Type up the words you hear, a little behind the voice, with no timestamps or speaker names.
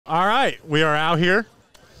All right, we are out here,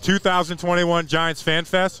 2021 Giants Fan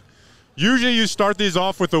Fest. Usually you start these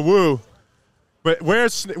off with a woo, but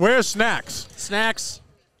where's Snacks? Snacks,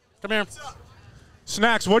 come here.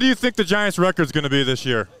 Snacks, what do you think the Giants' record's going to be this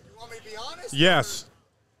year? You want me to be honest? Yes.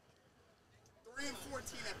 3-14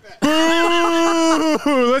 at best.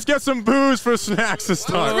 Boo! Let's get some boos for Snacks this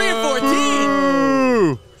time. 3-14.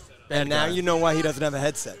 Boo! And now you know why he doesn't have a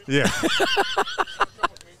headset. Yeah.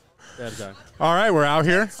 Bad guy. All right, we're out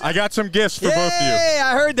here. I got some gifts for both of you. Hey,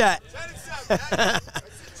 I heard that. 10-7.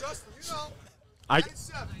 Justin, you know.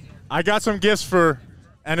 10-7. I got some gifts for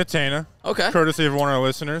Entertainah. Okay. Courtesy of one of our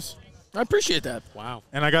listeners. I appreciate that. Wow.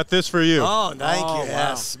 And I got this for you. Oh, thank you. Wow.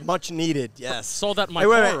 Yes, much needed. Yes. Saw that in my Hey,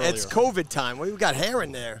 car wait, earlier. it's COVID time. We got hair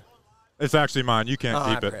in there. It's actually mine. You can't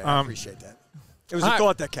keep it. I appreciate that. It was a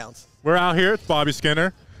thought that counts. We're out here. It's Bobby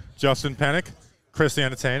Skinner, Justin Pennick, Chris the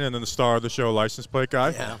Entertainer, and then the star of the show, license plate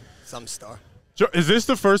guy. Yeah, some star. Is this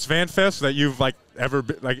the first Fan Fest that you've ever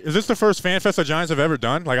been, is this the first Fan Fest the Giants have ever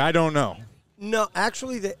done? I don't know. No,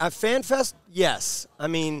 actually, FanFest, yes. I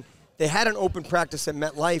mean, they had an open practice at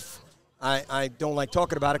MetLife. I don't like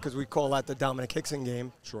talking about it because we call that the Dominic Hickson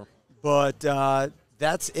game. Sure. But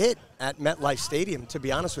that's it at MetLife Stadium, to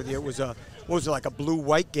be honest with you. It was a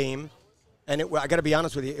blue-white game. And I got to be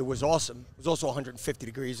honest with you, it was awesome. It was also 150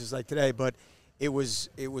 degrees, just like today. But it was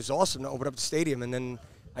awesome to open up the stadium. And then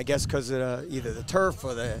I guess because of either the turf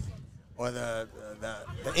or the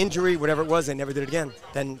injury, whatever it was, they never did it again.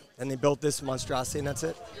 Then they built this monstrosity, and that's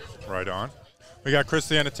it. Right on. We got Chris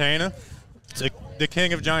the Entertainer, the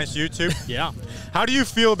king of Giants YouTube. Yeah. How do you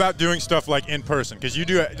feel about doing stuff in person? Because you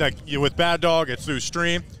do with Bad Dog, it's through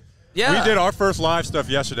stream. Yeah. We did our first live stuff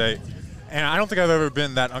yesterday, and I don't think I've ever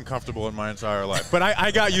been that uncomfortable in my entire life. But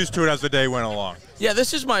I got used to it as the day went along. Yeah,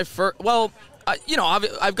 this is my first. Well,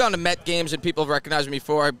 I've gone to Met games and people have recognized me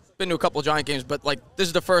before. I've been to a couple of Giant games, but this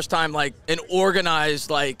is the first time an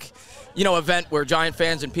organized event where Giant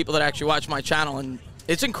fans and people that actually watch my channel, and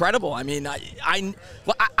it's incredible. I mean, I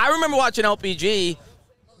remember watching LPG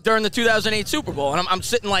during the 2008 Super Bowl, and I'm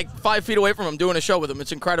sitting 5 feet away from him doing a show with him.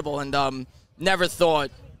 It's incredible, and never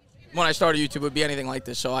thought when I started YouTube it would be anything like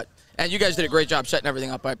this. And you guys did a great job setting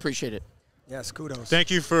everything up. I appreciate it. Yes, kudos.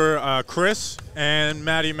 Thank you for Chris and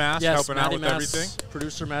Maddie Mass helping out with everything.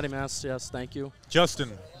 Producer Maddie Mass, yes, thank you.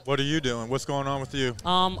 Justin, what are you doing? What's going on with you?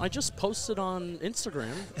 I just posted on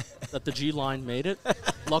Instagram that the G line made it.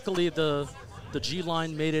 Luckily, the G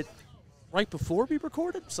line made it right before we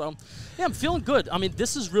recorded. So, yeah, I'm feeling good. I mean,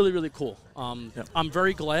 this is really, really cool. I'm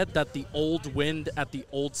very glad that the old wind at the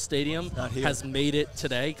old stadium has made it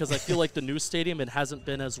today, because I feel like the new stadium, it hasn't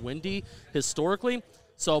been as windy historically.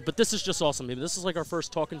 So, but this is just awesome. I mean, this is our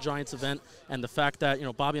first Talkin' Giants event, and the fact that,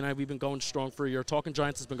 Bobby and I, we've been going strong for a year. Talkin'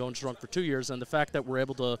 Giants has been going strong for 2 years, and the fact that we're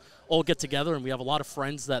able to all get together, and we have a lot of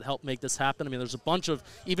friends that help make this happen. I mean, there's a bunch of,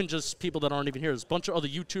 even just people that aren't even here, there's a bunch of other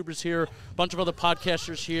YouTubers here, a bunch of other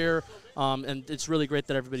podcasters here, and it's really great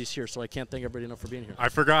that everybody's here, so I can't thank everybody enough for being here. I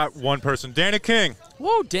forgot one person. Danny King.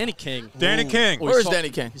 Whoa, Danny King. Danny King. Oh, Where's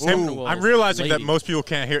Danny King? I'm realizing that most people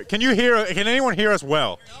can't hear. Can anyone hear us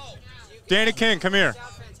well? Danny King, come here.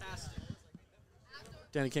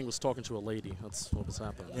 Danny King was talking to a lady. That's what was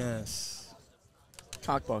happening. Yes.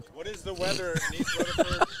 Cockbuck. What is the weather in East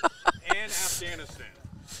Rutherford and Afghanistan?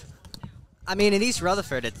 I mean, in East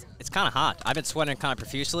Rutherford, it's kind of hot. I've been sweating kind of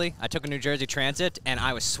profusely. I took a New Jersey Transit, and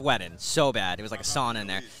I was sweating so bad. It was like a sauna in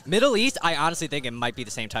there. Middle East, I honestly think it might be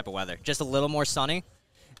the same type of weather. Just a little more sunny,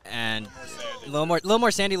 and a little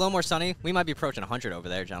more sandy, a little more sunny. We might be approaching 100 over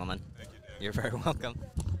there, gentlemen. Thank you, Dan. You're very welcome.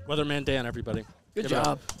 Weatherman Dan, everybody. Good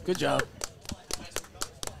job. Good job.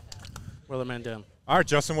 Weatherman Dan. All right,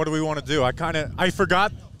 Justin, what do we want to do? I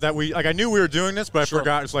forgot that I knew we were doing this, but I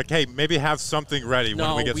forgot. It's hey, maybe have something ready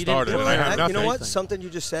when we get started. And I have nothing. You know what? Something you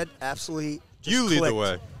just said absolutely just You lead clicked. the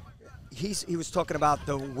way. He was talking about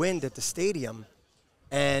the wind at the stadium,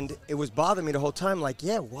 and it was bothering me the whole time.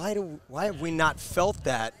 Why have we not felt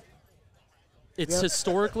that? It's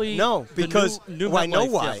historically no, because new I know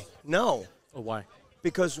MetLife, why. yeah. No. Oh, why?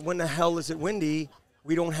 Because when the hell is it windy?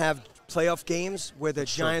 We don't have playoff games where the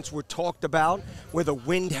Giants were talked about, where the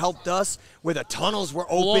wind helped us, where the tunnels were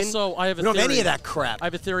open. Well, also, I have a we don't theory. have any of that crap. I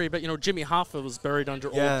have a theory, but Jimmy Hoffa was buried under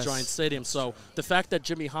old Giant Stadium. So the fact that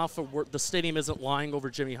Jimmy Hoffa, the stadium isn't lying over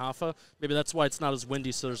Jimmy Hoffa, maybe that's why it's not as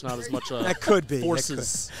windy. So there's not as much that could be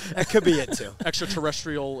forces. That could be it too.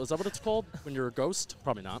 Extraterrestrial. Is that what it's called when you're a ghost?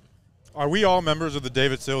 Probably not. Are we all members of the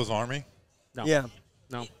David Sills Army? No. Yeah.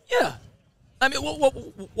 No. Yeah. I mean,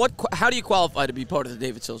 how do you qualify to be part of the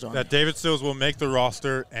David Sills Army? That David Sills will make the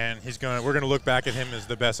roster, and we're gonna look back at him as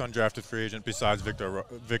the best undrafted free agent besides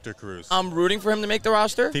Victor Cruz. I'm rooting for him to make the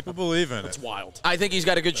roster. People believe in it. It's wild. I think he's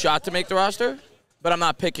got a good shot to make the roster, but I'm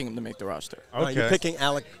not picking him to make the roster. Okay. You're picking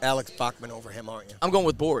Alex Bachman over him, aren't you? I'm going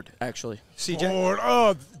with Board, actually. CJ?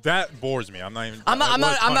 Oh, that bores me. I'm not even. I'm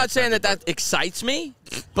not saying that excites me,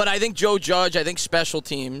 but I think Joe Judge. I think special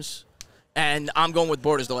teams. And I'm going with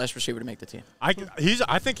Board as the last receiver to make the team. I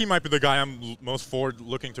think he might be the guy I'm most forward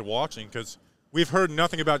looking to watching because we've heard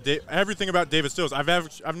nothing about everything about David Sills.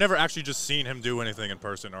 I've never actually just seen him do anything in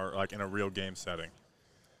person or like in a real game setting.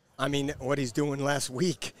 I mean, what he's doing last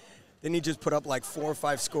week. Didn't he just put up like 4 or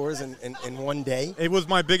 5 scores in one day? It was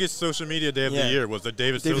my biggest social media day of the year was the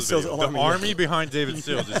David Sills video. The army behind David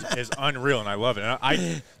Sills is unreal, and I love it.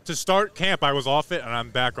 And to start camp, I was off it, and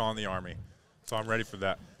I'm back on the army. So I'm ready for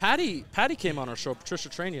that. Patty came on our show, Patricia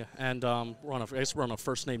Trania, and we're on a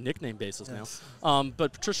first name nickname basis now.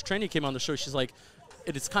 But Patricia Trania came on the show. She's like,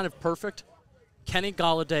 it is kind of perfect. Kenny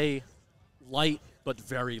Galladay, light but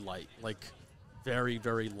very light, like very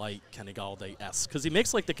very light Kenny Galladay-esque, because he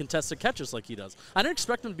makes like the contested catches like he does. I didn't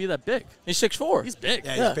expect him to be that big. He's 6'4". He's big.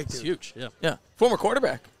 Yeah, he's big He's too. huge. Yeah. Yeah, former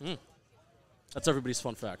quarterback. That's everybody's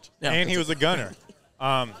fun fact. Yeah. And he was a gunner.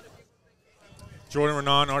 Jordan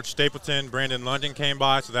Renan, Arch Stapleton, Brandon London came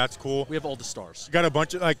by, so that's cool. We have all the stars. You got a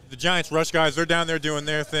bunch of, like, the Giants rush guys. They're down there doing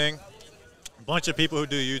their thing. A bunch of people who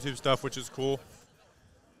do YouTube stuff, which is cool.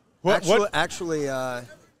 Actually, I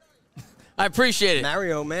appreciate it.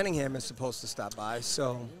 Mario Manningham is supposed to stop by,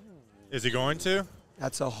 so Is he going to?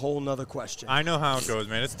 that's a whole nother question. I know how it goes,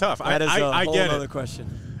 man. It's tough. That is I a whole get other it. question.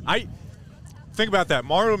 Think about that.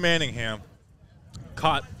 Mario Manningham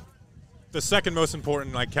caught the second most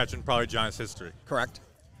important catch in probably Giants history. Correct.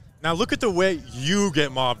 Now look at the way you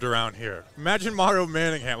get mobbed around here. Imagine Mario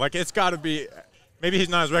Manningham. Like, it's got to be – maybe he's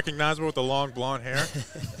not as recognizable with the long blonde hair,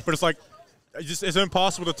 but it's like it's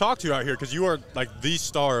impossible to talk to you out here because you are like the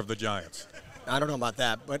star of the Giants. I don't know about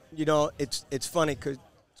that, but, you know, it's funny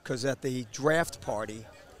because at the draft party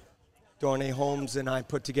Darnay Holmes and I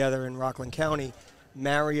put together in Rockland County,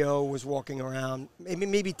 Mario was walking around,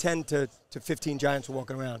 maybe 10 to 15 Giants were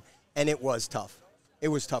walking around, and it was tough. It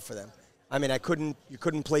was tough for them. I mean, you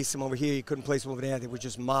couldn't place him over here, you couldn't place him over there. They were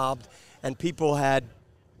just mobbed, and people had,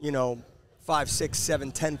 5, 6,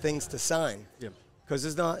 7, 10 things to sign. Because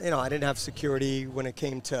there's not, I didn't have security when it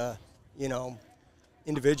came to,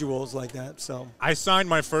 individuals like that. So I signed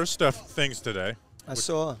my first things today. I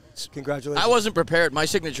saw. Congratulations. I wasn't prepared. My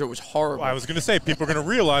signature was horrible. Well, I was going to say people are going to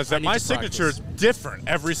realize that my signature is different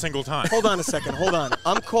every single time. Hold on a second. Hold on.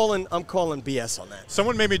 I'm calling BS on that.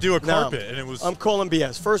 Someone made me do a carpet, and it was. I'm calling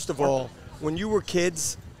BS. First of all, when you were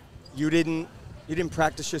kids, you didn't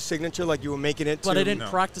practice your signature like you were making it. But I didn't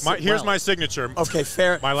practice it Here's well. my signature. Okay,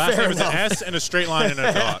 fair. My last fair name is enough. an S and a straight line and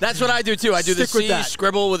a dot. That's what I do too. I do the Stick with C, that.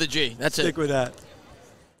 scribble with a G. That's Stick it. with that.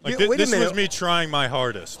 Like, Wait a this minute. was me trying my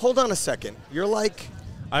hardest. Hold on a second. You're like.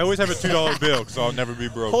 I always have a $2 bill because I'll never be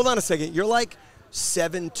broke. Hold on a second. You're like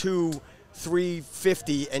 7'2",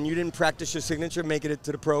 350, and you didn't practice your signature making it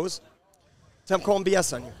to the pros? So I'm calling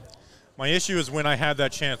BS on you. My issue is when I had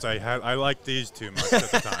that chance, I liked these too much at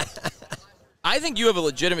the time. I think you have a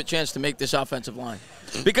legitimate chance to make this offensive line.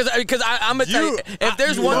 Because I'm going to tell you, if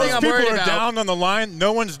there's one thing I'm worried people are about. down on the line.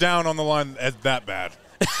 No one's down on the line as that bad.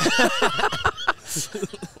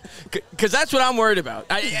 Because that's what I'm worried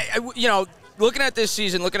about. Looking at this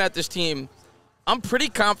season, looking at this team, I'm pretty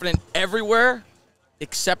confident everywhere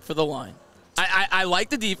except for the line. I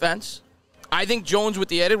like the defense. I think Jones with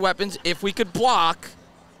the added weapons, if we could block,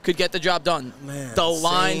 could get the job done. Man, the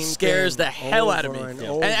line scares the hell out of me.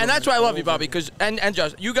 And that's why I love you, Bobby, and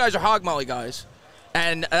Josh, you guys are hog molly guys.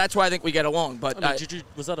 And that's why I think we get along. But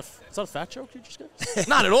was that a fat joke you just got?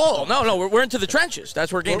 Not at all. No, we're into the trenches.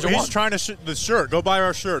 That's where games are won. He's trying to the shirt. Go buy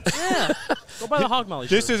our shirt. Yeah. Go buy the hog molly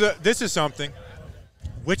shirt. This is something.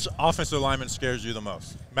 Which offensive lineman scares you the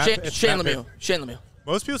most? Shane Lemieux.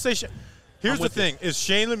 Most people say Here's the thing: is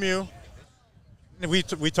Shane Lemieux?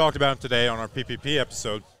 We talked about him today on our PPP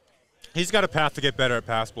episode. He's got a path to get better at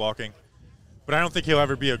pass blocking, but I don't think he'll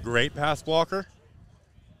ever be a great pass blocker.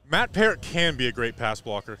 Matt Parrott can be a great pass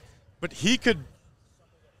blocker, but he could,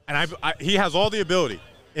 and he has all the ability.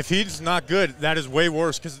 If he's not good, that is way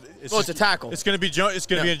worse because it's a tackle. It's going to be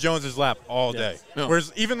be in Jones's lap all day. Yeah.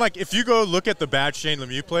 Whereas even if you go look at the bad Shane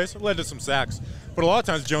Lemieux plays, it led to some sacks. But a lot of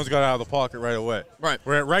times Jones got out of the pocket right away. Right.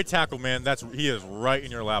 Where at right tackle, man, he is right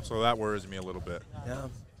in your lap, so that worries me a little bit. Yeah.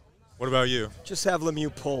 What about you? Just have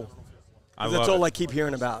Lemieux pull. That's all I keep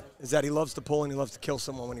hearing about is that he loves to pull and he loves to kill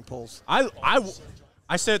someone when he pulls.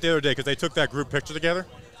 I said it the other day because they took that group picture together.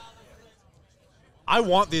 I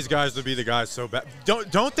want these guys to be the guys so bad.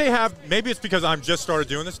 Don't they have? Maybe it's because I'm just started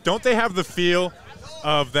doing this. Don't they have the feel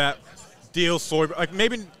of that deal? Like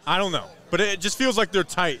maybe I don't know, but it just feels like they're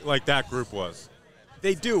tight, like that group was.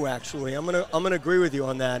 They do actually. I'm gonna agree with you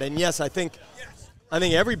on that. And yes, I think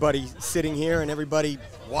everybody sitting here and everybody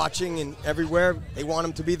watching and everywhere, they want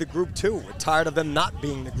them to be the group too. We're tired of them not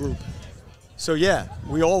being the group. So yeah,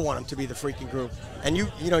 we all want them to be the freaking group. And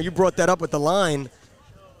you brought that up with the line,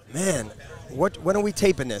 man. When are we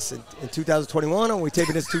taping this? In 2021? Or are we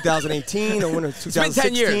taping this 2018? Or when is 2016? It's been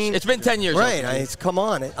 10 years. It's been 10 years. Right. Come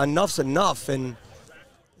on. Enough's enough. And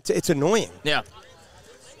it's annoying. Yeah.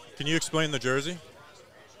 Can you explain the jersey?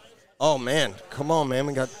 Oh, man. Come on, man.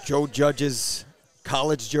 We got Joe Judge's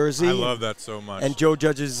college jersey. I love that so much. And Joe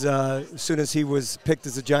Judge's, as soon as he was picked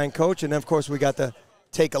as a Giant coach. And then, of course, we got the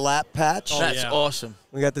Take a Lap patch. That's awesome.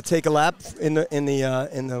 We got the Take a Lap in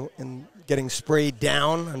getting sprayed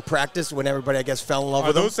down in practice when everybody, I guess, fell in love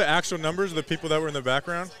with them. Are those the actual numbers of the people that were in the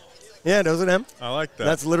background? Yeah, those are them. I like that.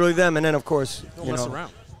 That's literally them. And then, of course, Don't mess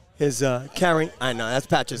around. his carrying. I know, that's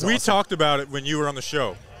Patch's We awesome. talked about it when you were on the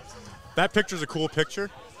show. That picture's a cool picture.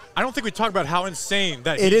 I don't think we talked about how insane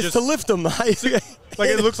that It he is just, to lift them. like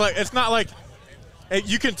it looks like it's not like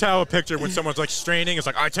you can tell a picture when someone's like straining. It's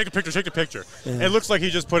like, all right, take a picture. Yeah. It looks like he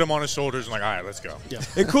just put him on his shoulders and like, all right, let's go. Yeah.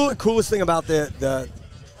 The coolest thing about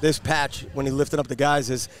this patch when he lifted up the guys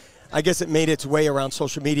is, I guess it made its way around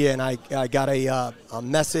social media, and I got a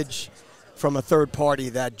message from a third party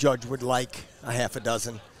that Judge would like a half a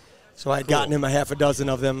dozen. So I had gotten him a half a dozen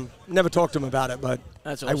of them. Never talked to him about it, but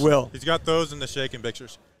That's I awesome. will. He's got those in the shaking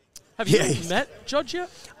pictures. Have you Yeah. met Judge yet?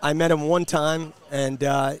 I met him one time, and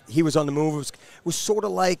he was on the move. It was sort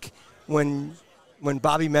of like when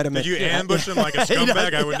Bobby met him. Did you ambush him like a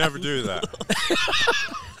scumbag? I would never do that.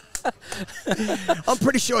 I'm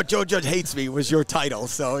pretty sure Joe Judge hates me was your title.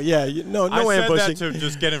 So yeah, no I ambushing. said that to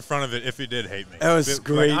just get in front of it if he did hate me. That was Like,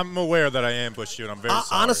 great. I'm aware that I ambushed you, and I'm very sorry.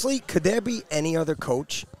 Honestly, could there be any other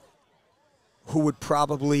coach who would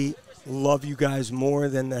probably love you guys more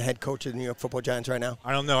than the head coach of the New York Football Giants right now?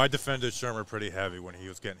 I don't know. I defended Shermer pretty heavy when he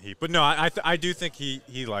was getting heat. But no, I do think he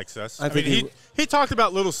likes us. I think he talked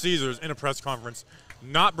about Little Caesars in a press conference,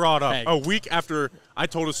 not brought up a week after I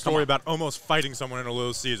told a story about almost fighting someone in a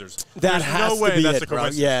Little Caesars. That There's has no way to be that's it, a bro.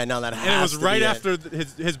 coincidence. Yeah, no, that has to be And it was right it.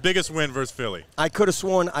 after his biggest win versus Philly. I could have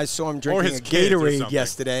sworn I saw him drinking his a kids or Gatorade something.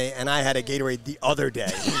 yesterday, and I had a Gatorade the other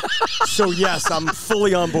day. So yes, I'm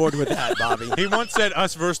fully on board with that, Bobby. He once said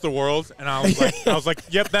 "us versus the world," and I was like,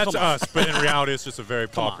 "Yep, that's us." But in reality, it's just a very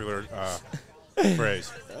popular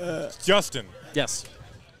phrase. Justin, Yes.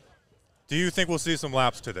 do you think we'll see some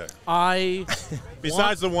laps today? want-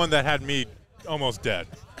 Besides the one that had me almost dead.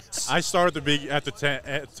 I started at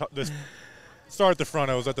the start at the front.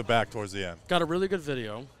 I was at the back towards the end. Got a really good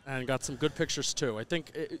video and got some good pictures too. I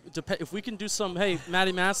think if we can do some, hey,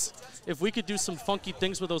 Matty Mass, if we could do some funky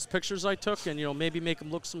things with those pictures I took and maybe make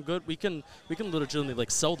them look some good, we can legitimately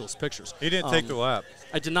like sell those pictures. He didn't take the lap.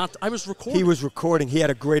 I did not. I was recording. He was recording. He had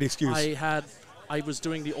a great excuse. I was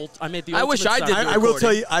doing the old. I made the. I wish ultimate I did sound. the I will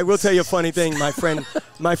tell you. I will tell you a funny thing.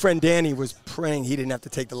 My friend Danny was praying he didn't have to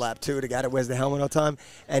take the lap too. The guy that wears the helmet all the time,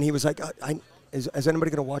 and he was like, "Is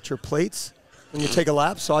anybody going to watch your plates when you take a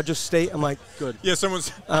lap?" So I'll just stay. I'm like, Good. Yeah,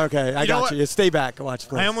 someone's. "Okay, I You know got what? you. You stay back and watch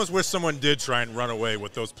plates." I almost wish someone did try and run away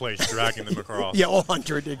with those plates, dragging them across. Yeah,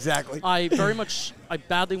 100 exactly. I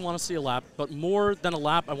badly want to see a lap, but more than a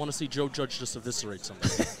lap, I want to see Joe Judge just eviscerate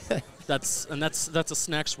somebody. that's a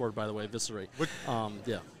snacks word, by the way, eviscerate.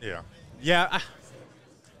 Yeah. Yeah.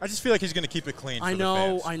 I just feel like he's going to keep it clean. I for the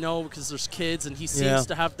fans. know, because there's kids, and he seems Yeah.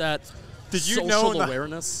 to have that Did you social know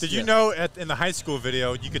awareness. Did you know in the high school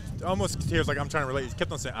video, you could almost hear, like, I'm trying to relate. He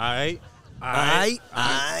kept on saying, I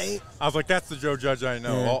was like, that's the Joe Judge I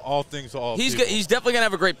know. Yeah. all things to all He's people. he's definitely gonna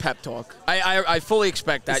have a great pep talk. I fully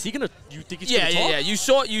expect that. Is he gonna? You think he's Yeah, gonna talk? yeah.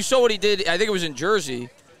 You saw what he did. I think it was in Jersey,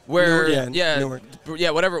 where Newark.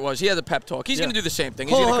 whatever it was. He had the pep talk. He's Yeah. gonna do the same thing.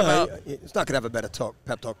 He's Hold gonna on, come out. It's not going to have a better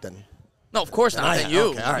pep talk than No, of course not. Than you.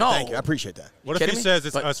 Okay, all right, no. thank you. I appreciate that. What if kidding he me? says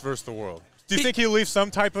it's But- us versus the world? Do you think he'll leave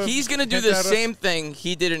some type of He's going to do hint the at us? same thing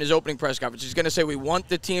he did in his opening press conference. He's going to say, we want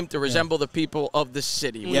the team to resemble the people of the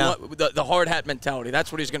city. We Yeah. want the hard hat mentality.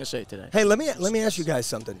 That's what he's going to say today. Hey, let me ask you guys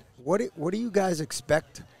something. What do you guys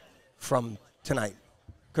expect from tonight?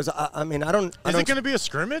 Because I mean, I don't. Is it going to be a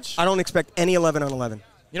scrimmage? I don't expect any 11 on 11.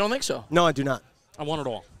 You don't think so? No, I do not. I want it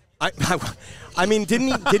all. I mean,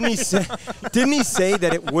 didn't he say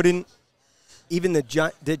that it wouldn't? Even the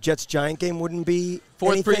Jets Giant game wouldn't be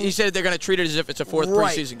anything? He said they're going to treat it as if it's a fourth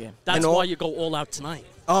Right. preseason game. That's And all- why you go all out tonight.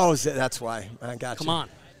 Oh, that's why. I got you. Come on.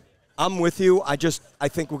 I'm with you. I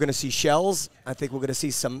think we're going to see shells. I think we're going to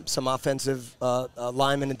see some offensive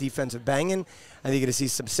linemen and defensive banging. I think you're going to see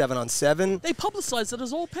some 7-on-7. They publicized it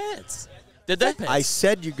as all pads. Did they? I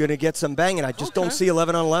said you're going to get some banging. I just don't see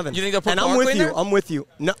 11-on-11. You think they'll put And I'm Barkley with in you. there? I'm with you.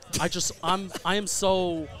 No. I am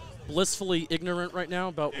so blissfully ignorant right now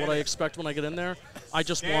about what I expect when I get in there.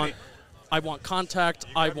 I want contact.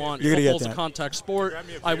 I want football's a contact sport.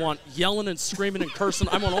 I want yelling and screaming and cursing.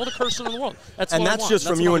 I want all the cursing in the world. That's And what I that's want. just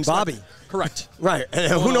That's from what you I'm and Bobby. expecting. Correct. Right.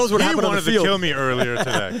 And who knows what He happened on the wanted to field. kill me earlier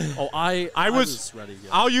today. I was ready. Yeah.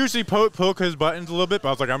 I'll usually poke his buttons a little bit, but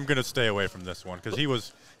I was like, I'm going to stay away from this one because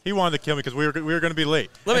he wanted to kill me because we were going to be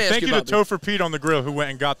late. Let me and ask thank you, you to Bobby. Topher Pete on the grill who went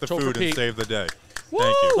and got the Topher food Pete. and saved the day. Woo!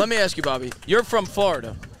 Thank you. Let me ask you, Bobby. You're from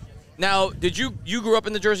Florida. Now, did you grew up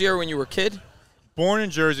in the Jersey area when you were a kid? Born in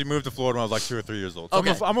Jersey, moved to Florida when I was like 2 or 3 years old. So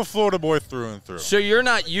Okay. I'm a Florida boy through and through. So you're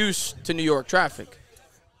not used to New York traffic.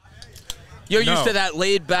 You're No. used to that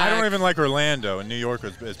laid back. I don't even like Orlando, and New York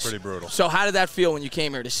is pretty brutal. So how did that feel when you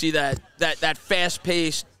came here to see that fast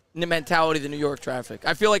paced mentality of the New York traffic?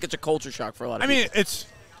 I feel like it's a culture shock for a lot of people. I mean,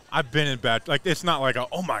 I've been in bad, like, it's not like,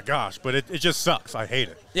 oh my gosh, but it just sucks. I hate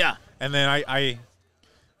it. Yeah. And then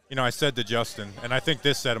I said to Justin, and I think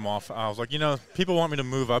this set him off. I was like, people want me to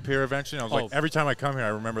move up here eventually. And I was like, every time I come here, I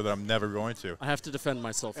remember that I'm never going to. I have to defend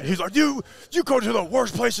myself. And he's like, you go to the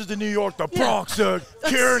worst places in New York, the Bronx,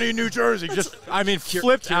 Kearney, New Jersey.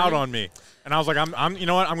 Flipped out on me. And I was like, I'm you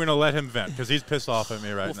know what? I'm going to let him vent because he's pissed off at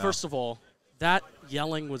me right now. Well, first of all, that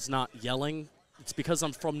yelling was not yelling. It's because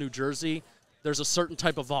I'm from New Jersey. There's a certain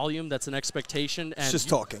type of volume that's an expectation. And It's just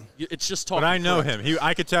talking. It's just talking. But I know correct. him.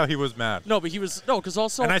 I could tell he was mad. No, but he was because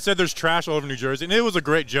also. And I said there's trash all over New Jersey, and it was a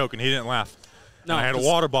great joke, and he didn't laugh. no, And I had a 'cause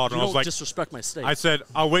water bottle, and I you was don't like, disrespect my state. I said,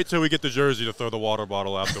 I'll wait till we get to Jersey to throw the water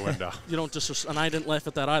bottle out the window. You don't disrespect, and I didn't laugh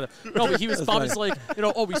at that either. No, but he was. Bobby's like,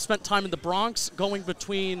 we spent time in the Bronx, going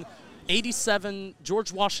between 87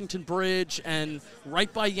 George Washington Bridge and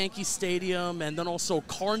right by Yankee Stadium, and then also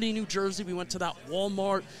Kearney, New Jersey. We went to that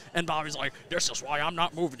Walmart, and Bobby's like, "This is why I'm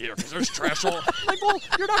not moving here because there's trash all." I'm like, well,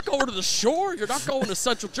 you're not going to the shore. You're not going to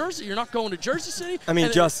Central Jersey. You're not going to Jersey City. I mean,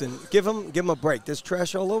 And Justin, give him a break. There's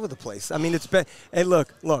trash all over the place. I mean, it's been. Hey,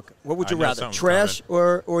 look. What would you I know rather, something's trash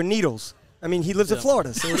or needles? I mean, he lives in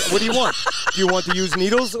Florida. So what do you want? Do you want to use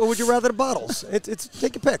needles or would you rather the bottles? It's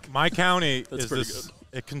take a pick. My county That's is pretty this.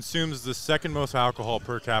 It consumes the second most alcohol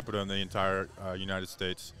per capita in the entire United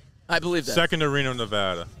States. I believe that. Second to Reno,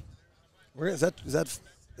 Nevada. Where is that?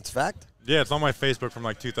 It's fact. Yeah, it's on my Facebook from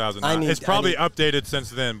like 2009. It's probably updated since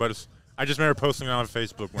then, but I just remember posting it on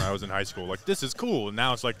Facebook when I was in high school. Like, this is cool. And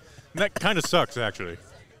now it's like, that kind of sucks, actually.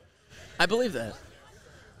 I believe that.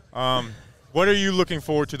 What are you looking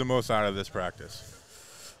forward to the most out of this practice?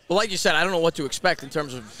 Well, like you said, I don't know what to expect in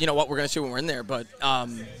terms of, what we're going to see when we're in there. But,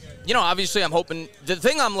 obviously I'm hoping – the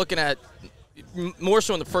thing I'm looking at more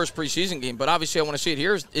so in the first preseason game, but obviously I want to see it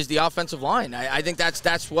here, is the offensive line. I think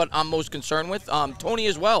that's what I'm most concerned with. Tony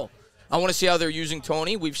as well. I want to see how they're using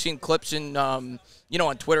Tony. We've seen clips in, on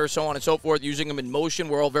Twitter, so on and so forth, using him in motion.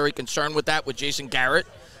 We're all very concerned with that with Jason Garrett,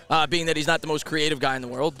 being that he's not the most creative guy in the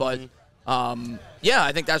world. But,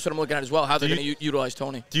 I think that's what I'm looking at as well, how they're going to utilize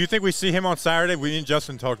Tony. Do you think we see him on Saturday? We and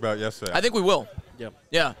Justin talked about it yesterday. I think we will. Yep.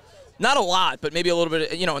 Yeah. Not a lot, but maybe a little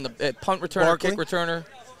bit, in the punt returner, Barkley? quick returner.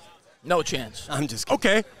 No chance. I'm just kidding.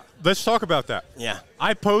 Okay, let's talk about that. Yeah.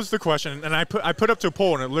 I posed the question, and I put up to a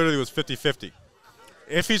poll, and it literally was 50-50.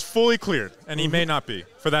 If he's fully cleared, and he may not be,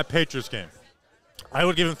 for that Patriots game, I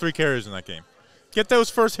would give him 3 carries in that game. Get those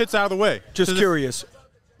first hits out of the way. Just curious,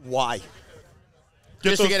 why? Get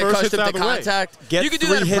Just to those get first hits accustomed out to of the way. contact. Get you can 3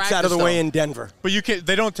 do that in hits practice, out of the way though. in Denver. But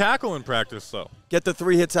they don't tackle in practice, though. Get the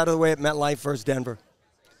 3 hits out of the way at MetLife versus Denver.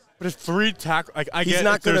 But if 3 tackle, I He's get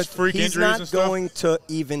not if there's freak He's injuries and not stuff. going to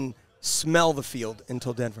even smell the field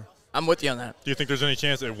until Denver. I'm with you on that. Do you think there's any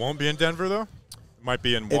chance it won't be in Denver, though? It might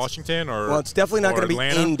be in Washington or Well, it's definitely not going to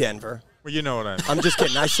be in Denver. Well, you know what I mean. I'm just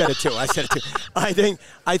kidding. I said it too. I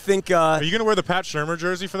think. Are you going to wear the Pat Shurmur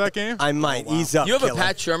jersey for that game? I might. Ease up. You have killer. a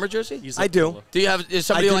Pat Shurmur jersey? I do. Do you have? Is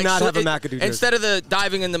somebody I do like not have a McAdoo jersey. Instead of the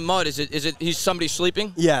diving in the mud, is it? He's somebody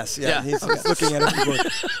sleeping? Yes. Yeah. Yeah. He's looking at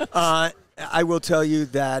it. I will tell you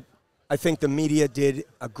that I think the media did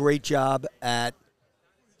a great job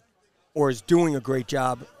or is doing a great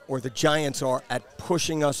job, or the Giants are at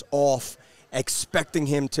pushing us off, expecting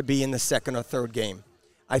him to be in the second or third game.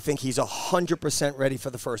 I think he's 100% ready for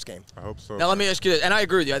the first game. I hope so. Now let me ask you this, and I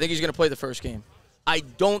agree with you. I think he's going to play the first game. I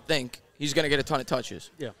don't think he's going to get a ton of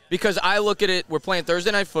touches. Yeah. Because I look at it, we're playing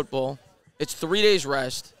Thursday Night Football. It's 3 days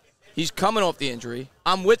rest. He's coming off the injury.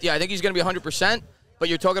 I'm with you. I think he's going to be 100%, but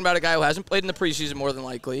you're talking about a guy who hasn't played in the preseason more than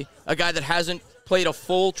likely, a guy that hasn't played a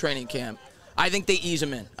full training camp. I think they ease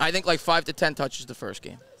him in. I think like 5 to 10 touches the first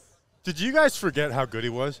game. Did you guys forget how good he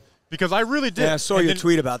was? Because I really did. Yeah, I saw And your then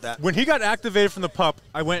tweet about that. When he got activated from the pup,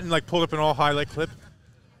 I went and like pulled up an all highlight clip,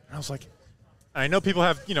 and I was like, I know people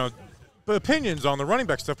have opinions on the running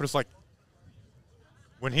back stuff, but it's like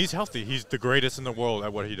when he's healthy, he's the greatest in the world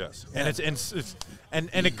at what he does. Yeah. And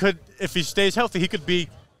it could, if he stays healthy, he could be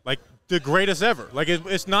like the greatest ever. Like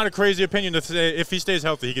it's not a crazy opinion to say if he stays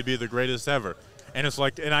healthy, he could be the greatest ever. And it's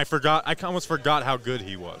like, and I almost forgot how good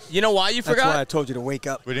he was. You know why you forgot? That's why I told you to wake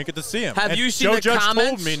up. We didn't get to see him. Have and you seen Joe the Judge comments?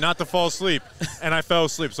 told me not to fall asleep, and I fell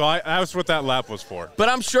asleep. So that's what that lap was for. But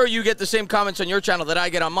I'm sure you get the same comments on your channel that I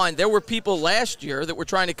get on mine. There were people last year that were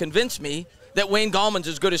trying to convince me that Wayne Gallman's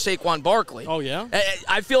as good as Saquon Barkley. Oh, yeah?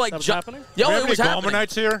 I feel like That was happening? Yeah, Do we it have was any happening.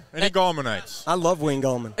 Gallmanites here? Any Gallmanites? I love Wayne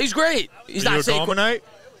Gallman. He's great. He's Are not you a Saquon. Gallmanite?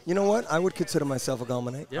 You know what? I would consider myself a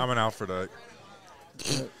Gallmanite. Yeah. I'm an Alfredite.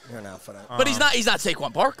 You're an outfit. But he's not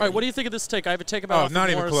Saquon Barkley. All right, what do you think of this take? I have a take about Oh, Alfred not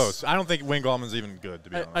even Morris. close. I don't think Wayne Gallman's even good, to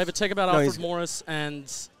be honest. I have a take about No, Alfred he's- Morris, and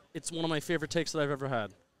it's one of my favorite takes that I've ever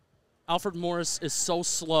had. Alfred Morris is so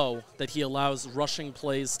slow that he allows rushing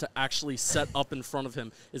plays to actually set up in front of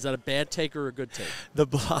him. Is that a bad take or a good take? The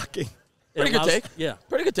blocking. Pretty It good allows- take. Yeah.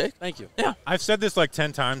 Pretty good take. Thank you. Yeah. I've said this like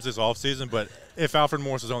 10 times this offseason, but if Alfred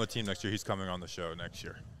Morris is on the team next year, he's coming on the show next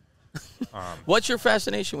year. What's your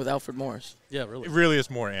fascination with Alfred Morris? Yeah, really. It really is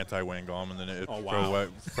more anti-Wayne Gallman than it Oh, wow.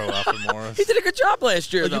 pro Alfred Morris. He did a good job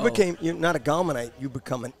last year, But though. you're not a Gallmanite. You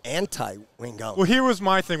become an anti-Wayne Gallman. Well, here was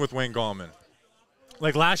my thing with Wayne Gallman.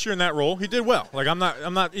 Like last year in that role, he did well. Like I'm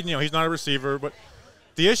not, he's not a receiver, but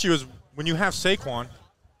the issue is when you have Saquon,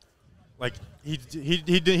 like he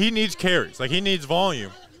needs carries, like he needs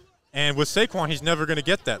volume, and with Saquon, he's never going to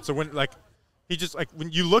get that. So when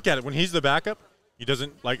when you look at it, when he's the backup, he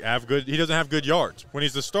doesn't have good yards. When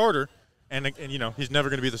he's the starter, and he's never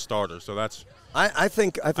going to be the starter. So that's I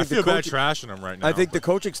think I the feel bad coach, trashing him right now. I think the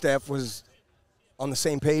coaching staff was on the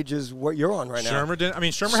same page as what you're on right now. Shermer didn't. I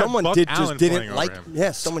mean, Shermer Someone had Buck did Allen just didn't playing like. over him.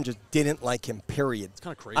 Yeah, someone just didn't like him. Period. It's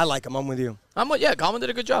kind of crazy. I like him. I'm with you. Gallman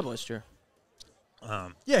did a good job last year.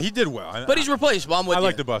 Yeah, he did well. But he's replaceable. I'm with I you.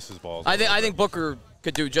 like to bust his balls. I think Booker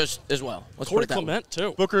could do just as well. Let's Corey put it that way. Clement,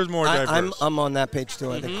 too. Booker's more diverse. I'm on that page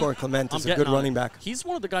too. I think Corey Clement is a getting good on running it. back. He's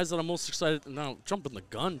one of the guys that I'm most excited. Now, jumping the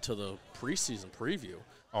gun to the preseason preview.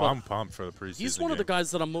 Oh, But I'm pumped for the preseason. He's one of the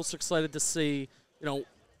guys that I'm most excited to see,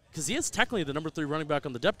 because he is technically the number 3 running back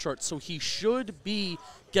on the depth chart, so he should be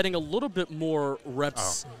getting a little bit more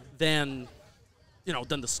reps than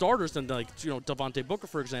the starters, than Devontae Booker,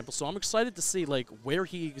 for example. So I'm excited to see where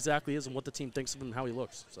he exactly is and what the team thinks of him and how he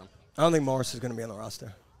looks. So I don't think Morris is going to be on the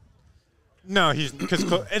roster. No, he's because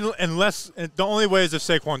unless the only way is if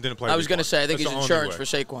Saquon didn't play. I was going to say, I think That's he's the only insurance way.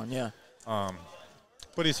 for Saquon, yeah.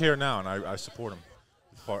 But he's here now, and I support him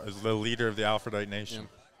as the leader of the Alfredite Nation.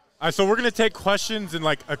 All right, so we're going to take questions in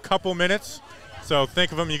a couple minutes. So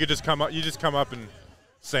think of them. You could just come up. You just come up and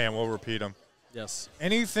say them. We'll repeat them. yes.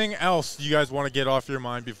 Anything else you guys want to get off your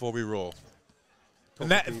mind before we roll?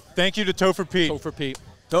 Thank you to Topher Pete. So for Pete.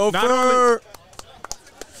 Topher.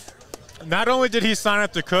 Not only did he sign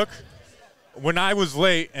up to cook, when I was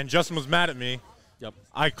late and Justin was mad at me, Yep.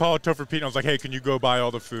 I called Topher Pete and I was like, hey, can you go buy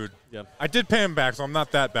all the food? Yep. I did pay him back, so I'm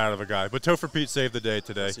not that bad of a guy. But Topher Pete saved the day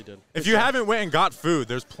today. Yes, he did. If you haven't went and got food,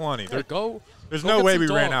 there's plenty. Yeah, go. There's go no get way some we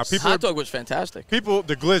ran out. dogs. People, Hot dog was fantastic. the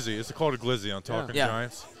glizzy. It's called a glizzy on Talkin' Yeah.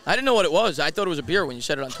 Giants. I didn't know what it was. I thought it was a beer when you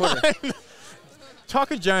said it on Twitter.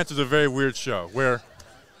 Talkin' Giants is a very weird show where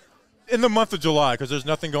in the month of July, because there's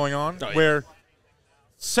nothing going on, Oh, yeah. where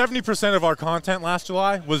 70% of our content last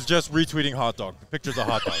July was just retweeting pictures of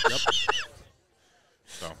hot dogs.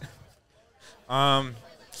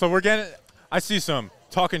 So we're getting – I see some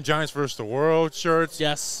Talkin' Giants versus the World shirts.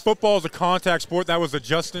 Yes. Football is a contact sport. That was a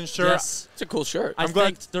Justin shirt. Yes. It's a cool shirt. I I'm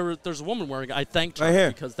glad- thanked there's a woman wearing it. I thanked her Right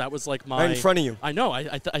here. because that was my Right in front of you. I know.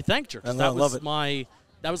 I thanked her. 'cause I that love was it.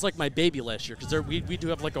 that was my baby last year because we do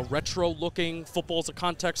have a retro looking football's a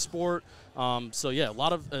contact sport. So yeah, a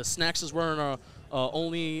lot of Snacks is wearing a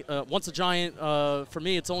only once a giant. For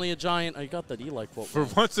me, it's only a giant. I got that Eli quote. For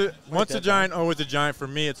wrong. once a that giant, always a giant. For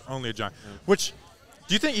me, it's only a giant. Which,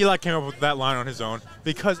 do you think Eli came up with that line on his own?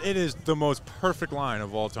 Because it is the most perfect line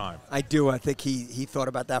of all time. I do. I think he thought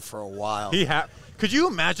about that for a while. Could you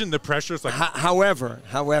imagine the pressure? It's like, However,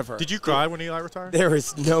 did you cry when Eli retired? there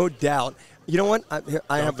is no doubt. You know what?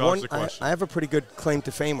 I have dodge one. the question. I have a pretty good claim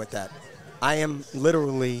to fame with that. I am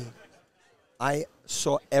literally. I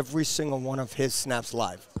saw every single one of his snaps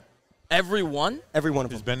live. Every one? Every one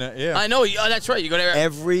of He's them. been, yeah. I know. That's right. You go there.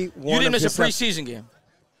 Every one. You didn't of miss his a snaps- preseason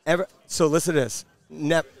game. So listen to this.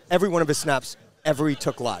 Every one of his snaps ever he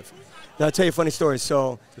took live. Now, I'll tell you a funny story.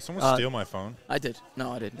 So, Did someone steal my phone? I did.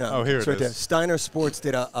 No, I didn't. no, Oh, here it's it right there. is. Steiner Sports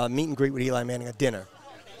did a meet and greet with Eli Manning, a dinner.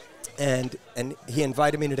 And he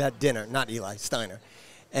invited me to that dinner, not Eli, Steiner.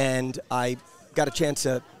 And I got a chance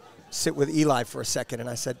to sit with Eli for a second, and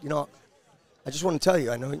I said, I just want to tell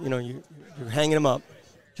you, I know, you're hanging him up.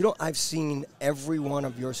 I've seen every one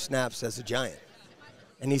of your snaps as a Giant.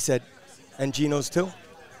 And he said, and Gino's too?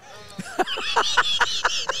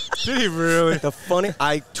 Did he really?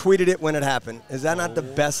 I tweeted it when it happened. Is that not the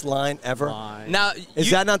best line ever? Now, Is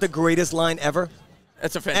that not the greatest line ever?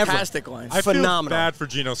 That's a fantastic line. I Phenomenal. feel bad for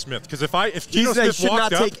Geno Smith because if He Geno Smith should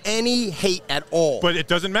not walked up, take any hate at all. but it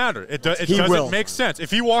doesn't matter. It He doesn't will. make sense. If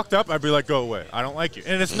he walked up, I'd be like, go away. I don't like you.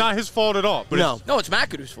 And it's not his fault at all. But No. No, it's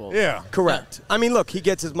McAdoo's fault. Yeah. Correct. I mean, look, he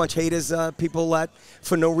gets as much hate as people that,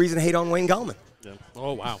 for no reason, hate on Wayne Gallman. Yeah.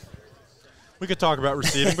 Oh, wow. We could talk about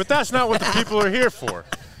receiving, but that's not what the people are here for.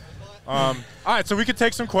 All right, so we could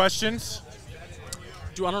take some questions.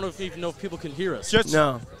 I don't know if people can hear us. Just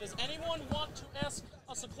No. Does anyone want to ask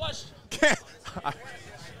us a question?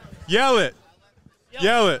 Yell it.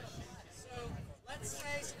 Yell it. So let's say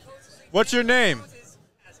supposedly What's your name? Jones is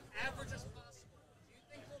as average as possible. Do you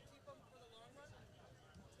think we'll keep him for the long run?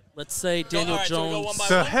 Let's say Daniel all right, so we go Jones. one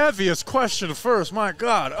by The heaviest question first. My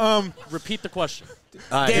God. Repeat the question.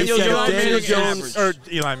 Daniel He said Jones Daniel is Jones. average.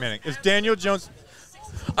 Or Eli Manning. Is Daniel Jones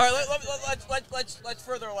All right, let's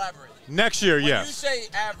further elaborate. next year? When you Yes. say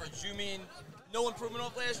average, you mean no improvement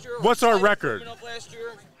off last year? Or What's our slight record? improvement off last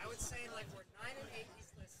year? I would say like we're 9-8. He's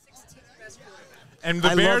the 16th best quarterback. And the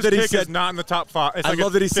I love Bears that he pick said- is not in the top 5. It's I like a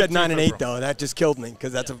love that he said 15th 9-8, overall. though. That just killed me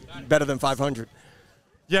because that's better than 500.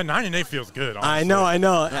 Yeah, 9-8 feels good. I Honestly.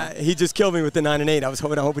 know. He just killed me with the 9-8. I was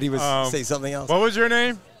hoping he would say something else. What was your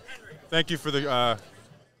name? Thank you for the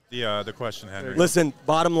question, Henry. Listen,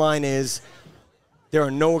 bottom line is there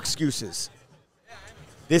are no excuses.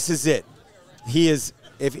 This is it. He is.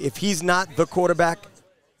 If he's not the quarterback,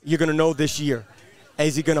 you're going to know this year.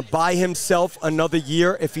 Is he going to buy himself another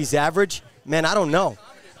year if he's average? Man, I don't know.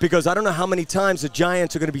 Because I don't know how many times the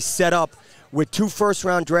Giants are going to be set up with 2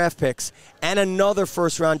 first-round draft picks and another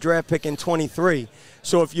first-round draft pick in 23.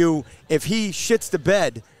 So if he shits the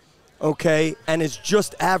bed, okay, and is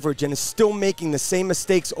just average and is still making the same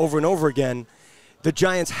mistakes over and over again, the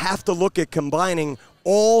Giants have to look at combining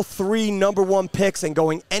all 3 number 1 picks and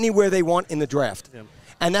going anywhere they want in the draft. Yeah.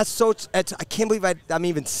 And that's I can't believe I'm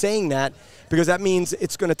even saying that because that means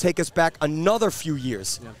it's going to take us back another few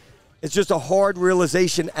years. Yeah. It's just a hard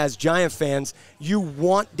realization as Giant fans. You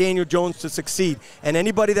want Daniel Jones to succeed. And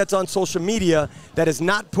anybody that's on social media that is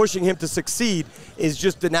not pushing him to succeed is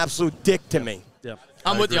just an absolute dick to me. Yeah.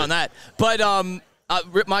 I'm with you on that. But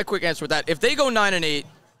my quick answer with that: if they go 9-8,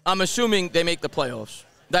 I'm assuming they make the playoffs.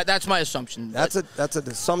 That's my assumption. That's an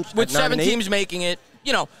assumption. With 7 teams making it,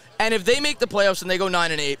 and if they make the playoffs and they go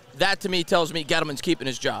 9-8, that to me tells me Gettleman's keeping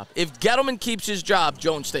his job. If Gettleman keeps his job,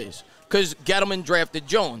 Jones stays because Gettleman drafted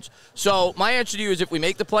Jones. So my answer to you is if we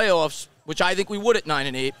make the playoffs, which I think we would at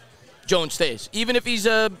 9-8, Jones stays. Even if he's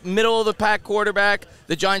a middle-of-the-pack quarterback,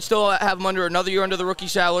 the Giants still have him under another year under the rookie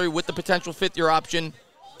salary with the potential 5th-year option.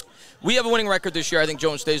 We have a winning record this year. I think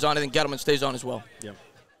Jones stays on. I think Gettleman stays on as well. Yeah.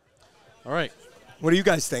 All right. What do you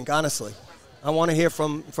guys think, honestly? I want to hear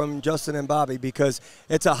from Justin and Bobby because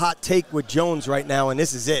it's a hot take with Jones right now, and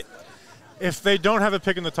this is it. If they don't have a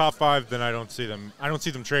pick in the top 5, then I don't see them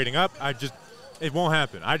trading up. It won't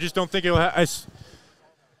happen. I just don't think it'll happen.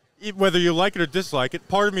 Whether you like it or dislike it,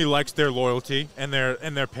 part of me likes their loyalty and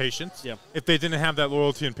their patience. Yeah. If they didn't have that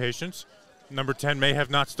loyalty and patience, number 10 may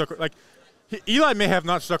have not stuck. Like Eli may have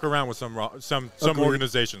not stuck around with some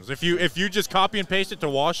organizations. If you just copy and paste it to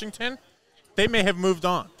Washington, they may have moved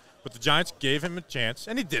on. But the Giants gave him a chance,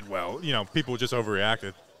 and he did well. People just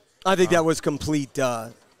overreacted. I think that was complete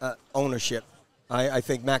ownership. I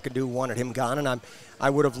think McAdoo wanted him gone, and I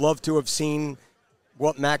would have loved to have seen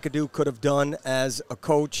what McAdoo could have done as a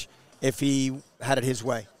coach if he had it his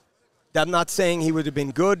way. I'm not saying he would have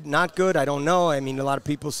been good, not good. I don't know. I mean, a lot of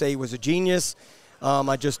people say he was a genius.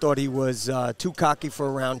 I just thought he was too cocky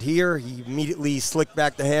for around here. He immediately slicked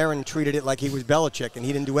back the hair and treated it like he was Belichick, and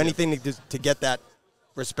he didn't do anything to get that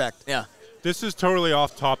respect. Yeah. This is totally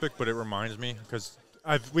off topic, but it reminds me because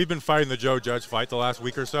we've been fighting the Joe Judge fight the last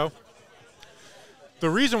week or so. The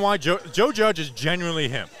reason why Joe Judge is genuinely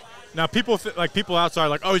him. Now, people outside are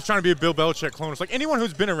like, oh, he's trying to be a Bill Belichick clone. It's like anyone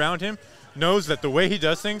who's been around him knows that the way he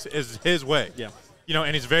does things is his way. Yeah.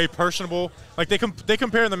 And he's very personable. Like they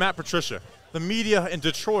compare him to Matt Patricia. The media in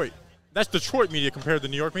Detroit, that's Detroit media compared to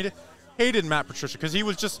New York media, hated Matt Patricia because he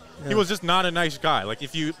was just not a nice guy. Like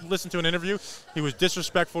if you listen to an interview, he was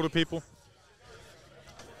disrespectful to people.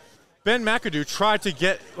 Ben McAdoo tried to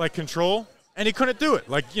get like control, and he couldn't do it.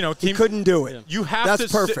 Like he couldn't do it. You have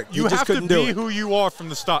That's to. perfect. You He just have to couldn't do be it. who you are from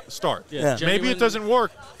the start. Yeah. Maybe Genuine- it doesn't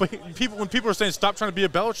work, but when people are saying stop trying to be a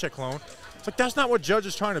Belichick clone, it's like that's not what Judge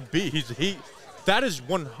is trying to be. That is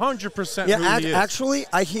 100% Yeah, who he is. actually,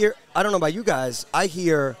 I don't know about you guys, I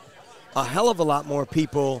hear a hell of a lot more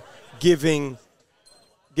people giving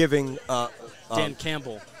Dan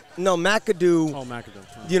Campbell. no, McAdoo, Oh,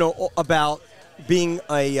 McAdoo. about being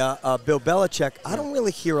a Bill Belichick. I don't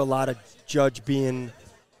really hear a lot of Judge being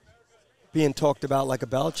talked about like a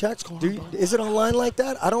Belichick. Is it online like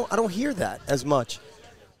that? I don't hear that as much.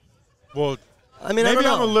 Well, I mean, maybe I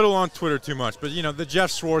don't I'm a know. little on Twitter too much, but the Jeff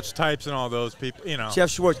Schwartz types and all those people, Jeff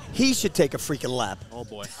Schwartz, he should take a freaking lap. Oh,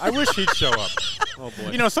 boy. I wish he'd show up. Oh,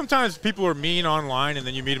 boy. Sometimes people are mean online, and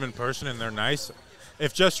then you meet them in person, and they're nice.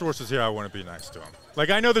 If Jeff Schwartz is here, I want to be nice to him. Like,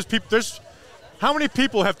 I know there's how many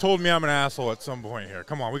people have told me I'm an asshole at some point here?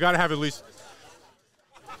 Come on, we got to have at least.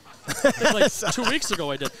 Like 2 weeks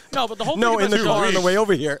ago I did. No, but the whole No, thing in about the car on Judge, the way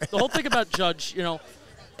over here. the whole thing about Judge,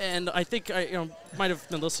 and I think I might have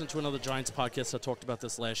been listening to another Giants podcast that talked about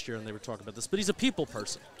this last year, and they were talking about this. But he's a people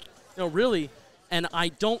person, really. And I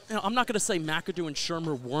don't. I'm not going to say McAdoo and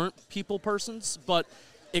Shermer weren't people persons, but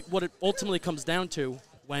what it ultimately comes down to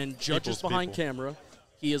when Judge is behind camera,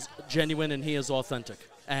 he is genuine and he is authentic,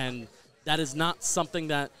 and that is not something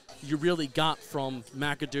that you really got from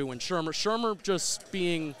McAdoo and Shermer. Shermer just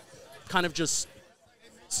being kind of just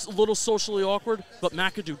a little socially awkward, but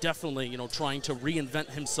McAdoo definitely, trying to reinvent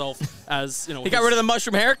himself as, He got rid of the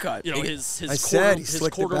mushroom haircut. His I said he his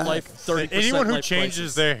slicked it quarter back. life, 30% Anyone who life changes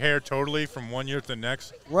crisis. their hair totally from one year to the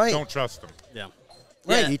next, Right. don't trust them. Yeah.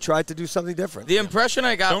 Right, Yeah. he tried to do something different. The impression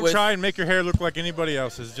I got Don't with try and make your hair look like anybody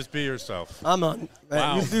else's. Just be yourself. I'm on.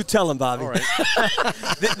 Wow. You do tell him, Bobby. All right.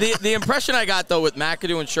 the impression I got, though, with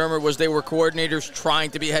McAdoo and Shermer was they were coordinators trying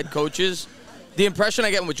to be head coaches. The impression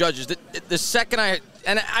I get with Judge is that the second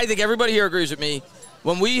and I think everybody here agrees with me,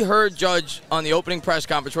 when we heard Judge on the opening press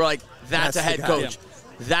conference, we're like, that's a That's the head guy. coach.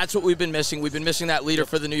 That's what we've been missing. We've been missing that leader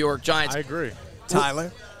for the New York Giants. I agree.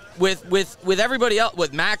 Tyler. With everybody else,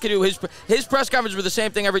 with McAdoo, his press conferences were the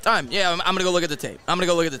same thing every time. Yeah, I'm going to go look at the tape. I'm going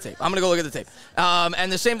to go look at the tape. I'm going to go look at the tape.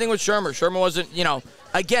 And the same thing with Shermer. Shermer wasn't,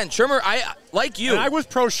 again, Shermer, I like you. And I was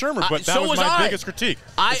pro Shermer, but that so was was my I. biggest critique.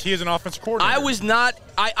 He is an offensive coordinator. I was not.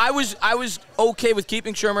 I was okay with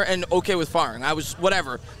keeping Shermer and okay with firing. I was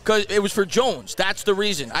whatever because it was for Jones. That's the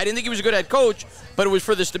reason. I didn't think he was a good head coach, but it was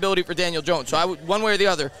for the stability for Daniel Jones. So one way or the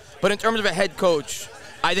other. But in terms of a head coach,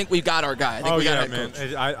 I think we got our guy. I think we got a head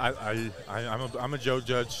man. coach. I'm a Joe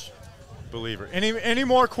Judge believer. Any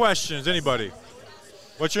more questions? Anybody?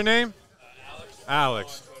 What's your name?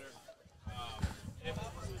 Alex. If,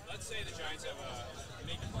 let's say the Giants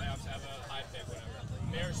make the playoffs, have a high pick, whatever.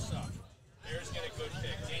 Bears suck. Bears get a good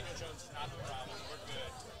pick. Daniel Jones is not the problem. We're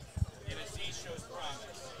good. And Aziz shows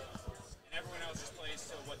promise. And everyone else just plays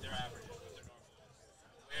to what their average is, what their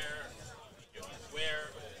normal is.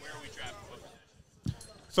 Where are we drafting? What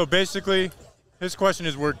position? So basically, his question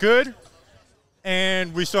is: we're good,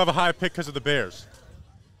 and we still have a high pick because of the Bears.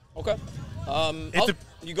 Okay.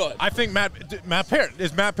 You go ahead. I think Matt Parrott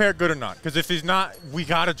is Matt Parrott good or not? Because if he's not, we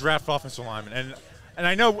got to draft offensive lineman. And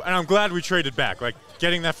I know, and I'm glad we traded back. Like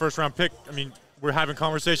getting that first round pick. I mean, we're having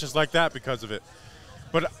conversations like that because of it.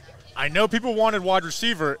 But I know people wanted wide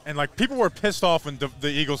receiver, and like people were pissed off when the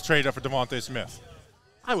Eagles traded up for Devontae Smith.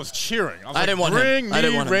 I was cheering. I was like, didn't want him. bring I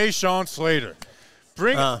didn't me want him. Rashawn Slater.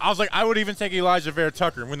 I was like, I would even take Elijah Vera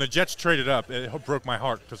Tucker. When the Jets traded up, it broke my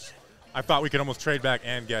heart because I thought we could almost trade back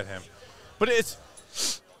and get him. But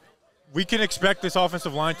we can expect this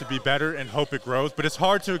offensive line to be better and hope it grows, but it's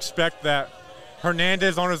hard to expect that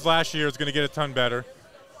Hernandez on his last year is going to get a ton better.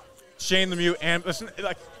 Shane Lemieux, and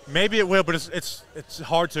like maybe it will, but it's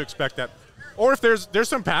hard to expect that. Or if there's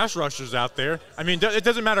some pass rushers out there. I mean, it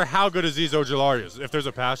doesn't matter how good Azeez Ojulari is. If there's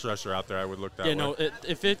a pass rusher out there, I would look that way. No,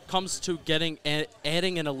 if it comes to adding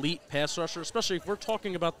an elite pass rusher, especially if we're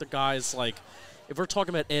talking about the guys like, if we're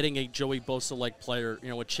talking about adding a Joey Bosa-like player,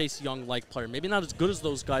 a Chase Young-like player, maybe not as good as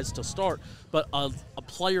those guys to start, but a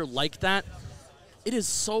player like that, it is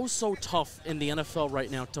so tough in the NFL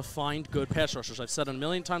right now to find good pass rushers. I've said it a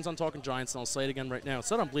million times on Talking Giants, and I'll say it again right now. I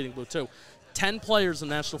said on Bleeding Blue, too. 10 players in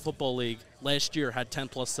the National Football League last year had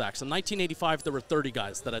 10-plus sacks. In 1985, there were 30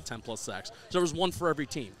 guys that had 10-plus sacks. So there was one for every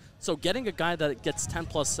team. So getting a guy that gets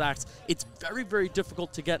 10-plus sacks, it's very, very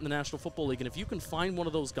difficult to get in the National Football League. And if you can find one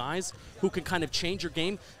of those guys who can kind of change your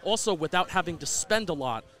game, also without having to spend a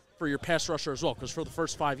lot for your pass rusher as well, because for the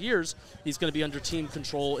first 5 years, he's going to be under team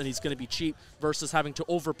control and he's going to be cheap versus having to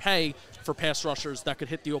overpay for pass rushers that could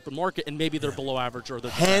hit the open market and maybe they're below average or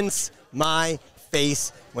they're Hence my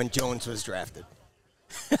face when Jones was drafted.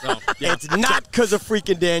 No, yeah. It's not because of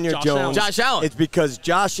freaking Daniel Josh Jones. Allen. Josh Allen. It's because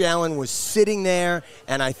Josh Allen was sitting there,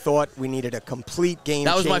 and I thought we needed a complete game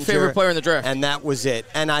That was my changer, favorite player in the draft. and that was it.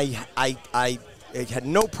 And I had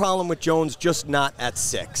no problem with Jones, just not at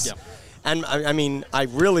 6. Yeah. And I mean, I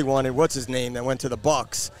really wanted what's his name that went to the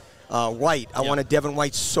Bucks, White. I wanted Devin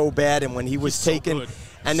White so bad, and when he was taken, good.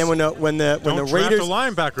 and then when the Don't draft Raiders, a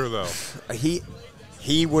linebacker though.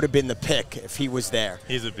 he would have been the pick if he was there.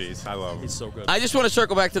 He's a beast. I love him. He's so good. I just want to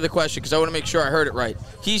circle back to the question because I want to make sure I heard it right.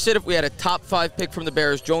 He said if we had a top 5 pick from the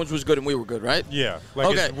Bears, Jones was good and we were good, right? Yeah. Like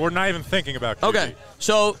Okay. we're not even thinking about QB. Okay.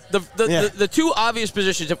 So Yeah. the two obvious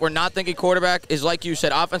positions if we're not thinking quarterback is, like you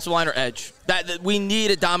said, offensive line or edge. That we need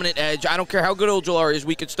a dominant edge. I don't care how good Ojulari is.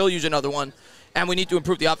 We could still use another one, and we need to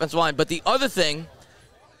improve the offensive line. But the other thing,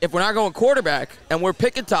 if we're not going quarterback and we're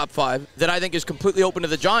picking top 5, that I think is completely open to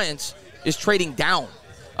the Giants, is trading down.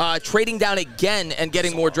 Trading down again and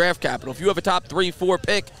getting more draft capital. If you have a top 3, 4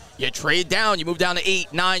 pick, you trade down. You move down to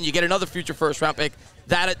 8, 9. You get another future first-round pick.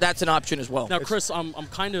 That's an option as well. Now, Chris, I'm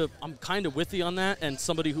kind of with you on that, and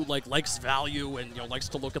somebody who likes value and likes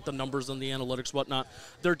to look at the numbers and the analytics, whatnot.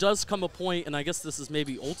 There does come a point, and I guess this is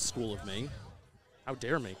maybe old school of me. How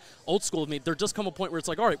dare me? Old school of me. There does come a point where it's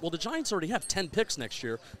like, all right, well, the Giants already have 10 picks next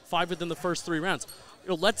year, 5 within the first 3 rounds.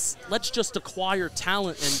 Let's just acquire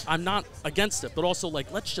talent, and I'm not against it, but also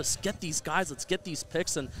let's just get these guys, let's get these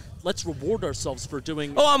picks, and let's reward ourselves for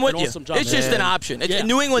doing I'm with an you. awesome job. It's just an option. Yeah.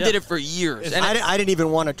 New England Yeah. did it for years. And I didn't even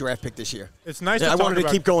want a draft pick this year. It's nice to I talk wanted to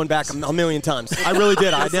about- keep going back a million times. I really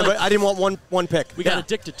did. I didn't want one pick. We got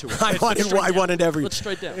addicted to it. I wanted every. Let's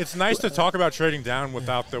trade down. It's nice to talk about trading down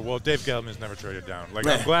without the, well, Dave Gettleman's never traded down. I'm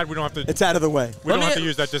Yeah. glad we don't have to. It's out of the way. We don't Let have me- to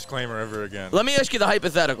use that disclaimer ever again. Let me ask you the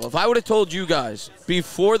hypothetical. If I would have told you guys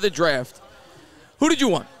before the draft, who did you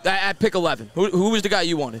want at pick 11? Who was the guy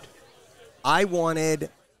you wanted? I wanted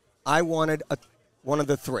one of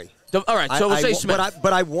the 3. All right, so we'll say Smith.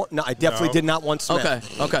 I definitely did not want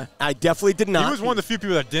Smith. Okay. I definitely did not. He was one of the few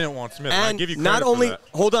people that didn't want Smith. I And give you credit not only for that.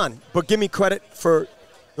 hold on, but give me credit for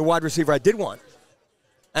the wide receiver I did want.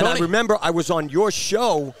 And Tony. I remember I was on your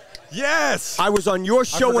show. Yes. I was on your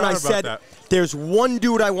show when I forgot about said that. there's one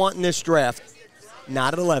dude I want in this draft,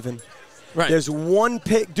 not at 11. Right. There's one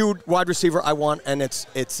pick, dude, wide receiver I want, and it's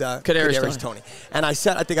Kadarius Toney. And I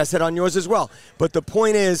think I said on yours as well. But the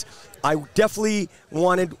point is, I definitely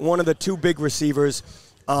wanted one of the 2 big receivers.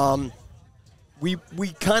 We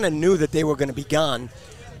kind of knew that they were going to be gone,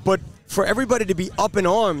 but for everybody to be up in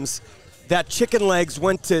arms that chicken legs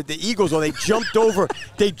went to the Eagles, or they jumped over.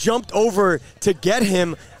 They jumped over to get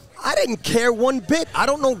him. I didn't care one bit. I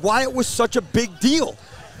don't know why it was such a big deal.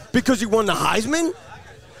 Because he won the Heisman.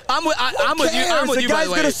 I'm with you. I'm with The you. By guy's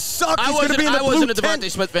the way, gonna suck. I He's gonna be in the I wasn't blue a Devontae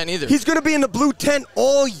tent. Smith fan either. He's going to be in the blue tent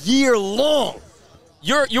all year long.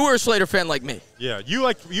 You were a Slater fan like me. Yeah,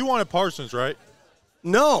 you wanted Parsons, right?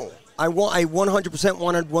 No, I 100%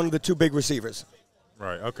 wanted one of the 2 big receivers.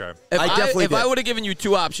 Right. Okay. If I definitely If I did. would have given you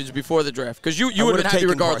 2 options before the draft, because you would have would've been happy taken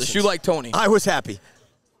regardless. Parsons. You like Tony. I was happy.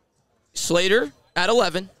 Slater at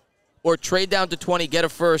 11, or trade down to 20, get a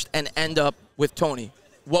first, and end up with Tony.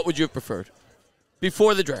 What would you have preferred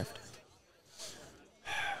before the draft?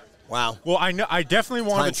 Wow. Well, I definitely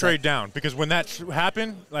wanted Hindsight. to trade down because when that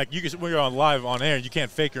happened, when you're on live on air, you can't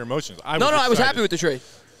fake your emotions. I was happy with the trade.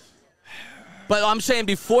 But I'm saying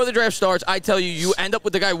before the draft starts, I tell you, you end up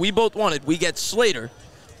with the guy we both wanted. We get Slater,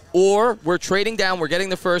 or we're trading down, we're getting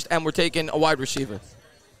the first, and we're taking a wide receiver.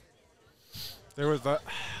 There was that.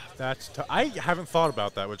 I haven't thought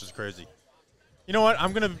about that, which is crazy. You know what?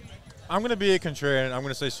 I'm gonna be a contrarian. I'm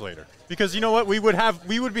gonna say Slater because you know what? We would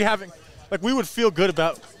feel good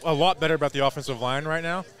about a lot better about the offensive line right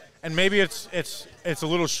now, and maybe it's a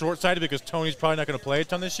little short-sighted because Tony's probably not going to play a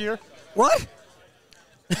ton this year. What?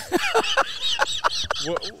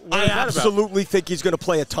 What is I that about? absolutely think he's going to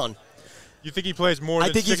play a ton. You think he plays more I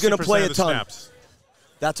than think he's 60% gonna play of a the ton. snaps?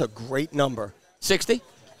 That's a great number. 60?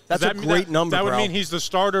 That's a great number, That would bro. mean he's the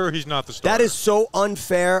starter or he's not the starter. That is so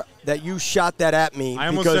unfair that you shot that at me. I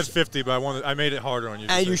almost because said 50, but I made it harder on you.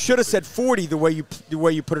 to And say you should have 50. said 40 the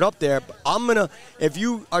way you put it up there. But I'm gonna if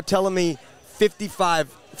you are telling me 55%,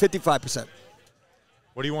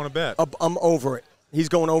 What do you want to bet? I'm over it. He's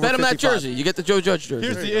going over. Bet him that 55. jersey. You get the Joe Judge jersey.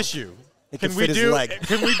 Here's the issue. It Can can we fit his do? leg.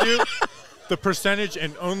 Can we do the percentage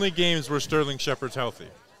and only games where Sterling Shepard's healthy?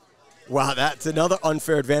 Wow, that's another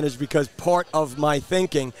unfair advantage because part of my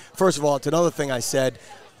thinking. First of all, it's another thing I said.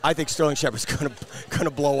 I think Sterling Shepard's gonna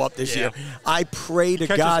blow up this year. I pray to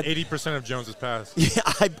Catches God. 80% of Jones's pass. Yeah,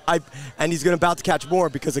 and he's about to catch more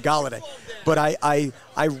because of Galladay. But I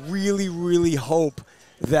really, really hope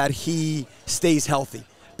that he stays healthy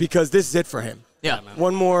because this is it for him. Yeah. man.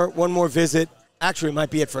 One more visit. Actually, it might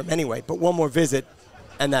be it for him anyway, but one more visit,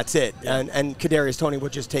 and that's it. And Kadarius Toney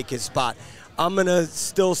would just take his spot. I'm going to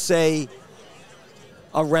still say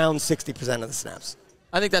around 60% of the snaps.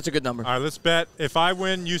 I think that's a good number. All right, let's bet. If I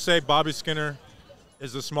win, you say Bobby Skinner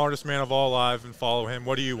is the smartest man of all alive and follow him.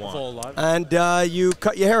 What do you want? Full alive. And you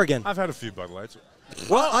cut your hair again. I've had a few Bud Lights.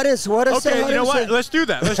 Well, I didn't. What I say? Okay, I you know didn't what? say- Let's do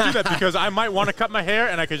that. Let's do that because I might want to cut my hair,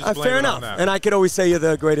 and I could just blame fair it enough. on that. And I could always say you're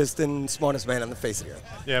the greatest and smartest man on the face of the earth.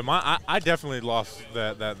 Yeah, I definitely lost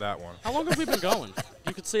that one. How long have we been going?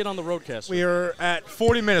 You could see it on the roadcast. We are at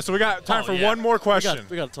 40 minutes, so we got time for yeah. one more question.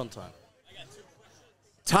 We got a ton of time.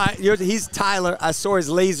 He's Tyler. I saw his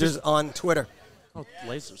lasers on Twitter. Oh,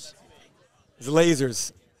 lasers. His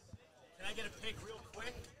lasers. Can I get a pick real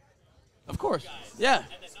quick? Of course. Yeah. And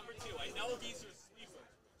then number 2, I know these are sleeper.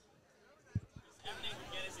 Evan Ingram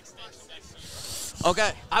get his extension next year.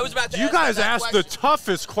 Okay. I was about to You ask guys them that asked the question.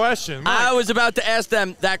 toughest question. I was about to ask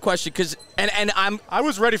them that question because, and I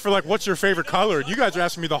was ready for, like, what's your favorite color? And you guys are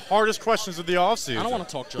asking me the hardest questions of the offseason. I don't want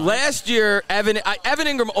to talk Giants. last year, Evan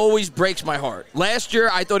Ingram always breaks my heart. Last year,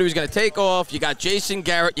 I thought he was going to take off. You got Jason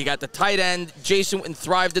Garrett. You got the tight end. Jason went and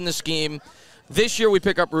thrived in the scheme. This year, we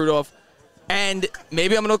pick up Rudolph. And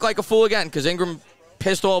maybe I'm going to look like a fool again because Ingram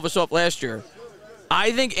pissed all of us off last year.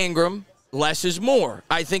 I think Ingram, less is more.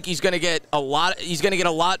 I think he's going to get a lot. He's going to get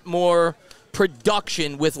a lot more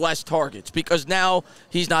production with less targets because now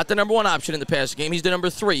he's not the number 1 option in the passing game. He's the number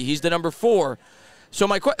 3. He's the number 4. So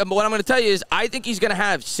what I'm going to tell you is I think he's going to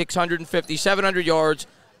have 650, 700 yards.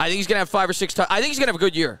 I think he's going to have 5 or 6 I think he's going to have a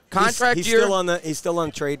good year. Contract he's year. He's still on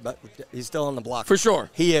trade, but he's still on the block. For sure.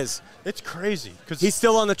 He is. It's crazy because He's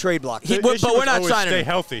still on the trade block. But we're not signing Stay him.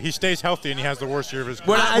 healthy. He stays healthy, and he has the worst year of his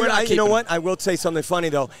We're career. not- You keeping know him. what? I will say something funny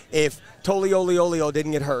though. If Tolioliolio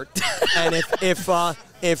didn't get hurt, and if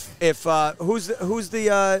who's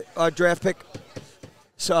the draft pick?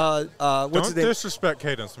 So what's Don't his name? disrespect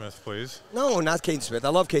Caden Smith, please. No, not Caden Smith. I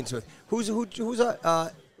love Caden Smith. Who's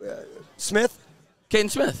Smith? Caden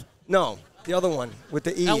Smith. No, the other one with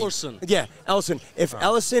the E. Ellerson. Yeah, Ellison. If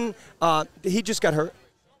Ellison, he just got hurt.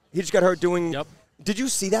 He just got hurt doing. Yep. Did you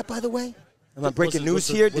see that, by the way? Am I Was breaking it- news was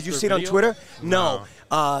here? was Did you there see it on video? Twitter? No.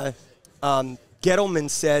 Gettleman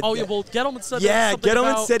said. Oh, yeah, well, Gettleman said Yeah, something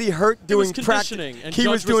Gettleman about said he hurt it was doing practice. conditioning, and He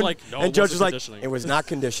Judge was doing, like, no, and it Judge wasn't was like, conditioning. it was not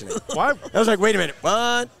conditioning. Why? I was like, wait a minute,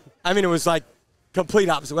 what? I mean, it was like complete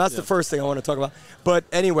opposite. Well, that's the first thing I want to talk about. But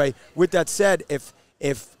anyway, with that said, if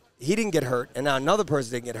he didn't get hurt and now another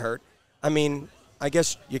person didn't get hurt, I mean, I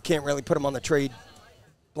guess you can't really put him on the trade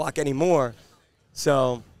block anymore.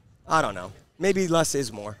 So, I don't know. Maybe less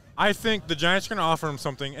is more. I think the Giants are going to offer him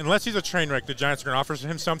something. Unless he's a train wreck, the Giants are going to offer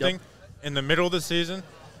him something in the middle of the season,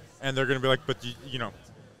 and they're going to be like, but you know,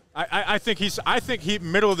 I think he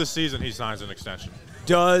middle of the season he signs an extension.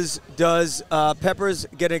 Does Peppers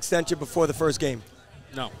get an extension before the first game?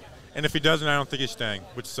 No. And if he doesn't, I don't think he's staying,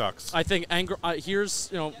 which sucks. I think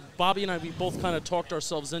here's, Bobby and I, we both kind of talked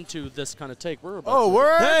ourselves into this kind of take. We're about Oh, to-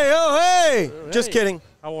 word! Hey! Just Hey. kidding.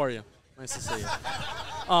 How are you? Nice to see you.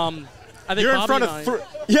 I think You're in Bobby front and of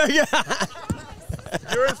Yeah.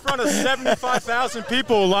 you're in front of 75,000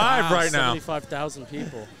 people live Wow, right now. 75,000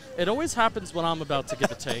 people. It always happens when I'm about to give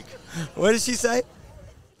a take. What did she say?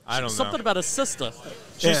 I don't Something know. about a sister.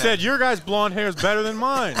 She Yeah. said your guy's blonde hair is better than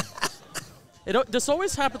mine. This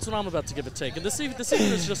always happens when I'm about to give a take, and this even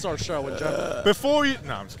is just our show in general. Before you,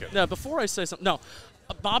 no, I'm just kidding. No, before I say something, no.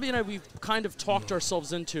 Bobby and I, we've kind of talked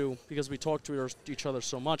ourselves into, because we talk to each other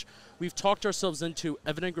so much, we've talked ourselves into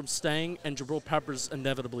Evan Ingram staying and Jabril Peppers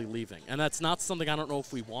inevitably leaving. And that's not something I don't know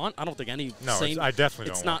if we want. I don't think any I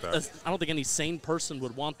definitely don't want that. I don't think any sane person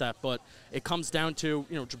would want that, but it comes down to,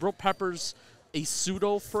 Jabril Peppers, a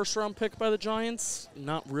pseudo first-round pick by the Giants,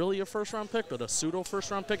 not really a first-round pick, but a pseudo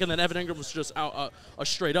first-round pick, and then Evan Ingram was just a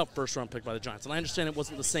straight-up first-round pick by the Giants. And I understand it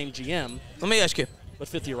wasn't the same GM, Let me ask you. but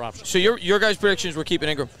fifth-year option. So your guys' predictions were keeping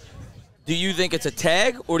Ingram. Do you think it's a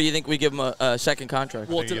tag, or do you think we give him a second contract?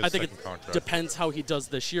 Well, I think he I gets think second it contract. depends how he does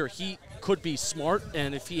this year. He could be smart,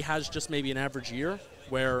 and if he has just maybe an average year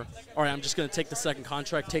where, all right, I'm just going to take the second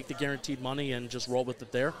contract, take the guaranteed money, and just roll with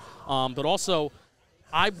it there. But also,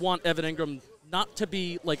 I want Evan Ingram not to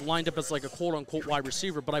be like lined up as like a quote-unquote wide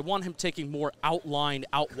receiver, but I want him taking more outline,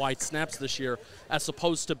 out-wide snaps this year as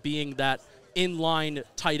opposed to being that inline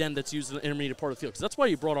tight end that's used in the intermediate part of the field. Because that's why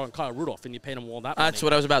you brought on Kyle Rudolph, and you paid him all that money. That's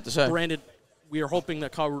what I was about to say. Granted, we are hoping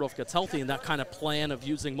that Kyle Rudolph gets healthy, and that kind of plan of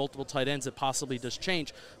using multiple tight ends, it possibly does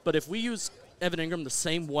change. But if we use Evan Ingram the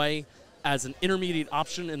same way as an intermediate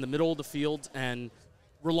option in the middle of the field and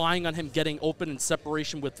relying on him getting open in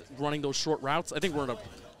separation with running those short routes, I think we're in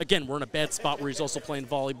again, we're in a bad spot where he's also playing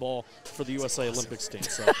volleyball for the USA Olympics team.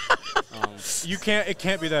 So It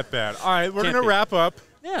can't be that bad. All right, we're Can't going to be. wrap up.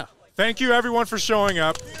 yeah. Thank you, everyone, for showing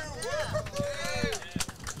up.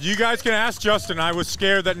 You guys can ask Justin. I was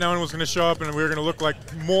scared that no one was going to show up and we were going to look like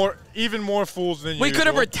even more fools than We usual. could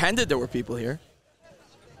have pretended there were people here.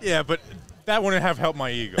 Yeah, but that wouldn't have helped my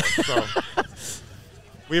ego. So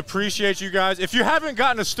we appreciate you guys. If you haven't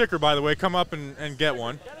gotten a sticker, by the way, come up and get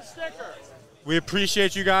one. Get a sticker. We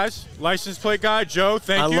appreciate you guys. License plate guy, Joe,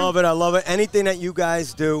 thank you. I love it. I love it. Anything that you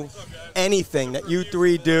guys do, anything that you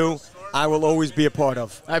three do, I will always be a part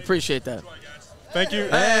of. I appreciate that. Thank you.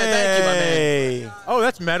 Thank you, my man. Hey. Oh,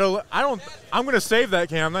 that's metal. I'm going to save that,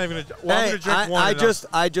 Cam. I'm not even going to. Well, I'm Hey, going to drink one.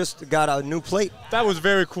 I just got a new plate. That was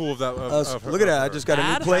very cool. Of Look at that. I just got a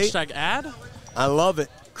Ad? new plate. Hashtag ad? I love it.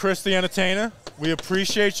 Chris the Entertainah. We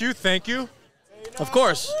appreciate you. Thank you. Of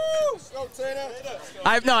course. Go, Tina.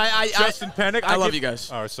 Justin Pennick. I love you guys.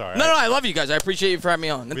 Oh, sorry. No, I love you guys. I appreciate you for having me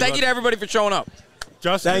on. And thank you to everybody for showing up.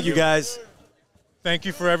 Justin, Thank you, guys. Thank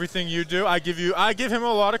you for everything you do. I give him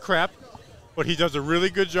a lot of crap, but he does a really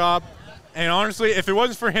good job. And honestly, if it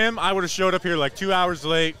wasn't for him, I would have showed up here like 2 hours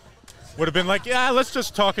late. Would have been like, yeah, let's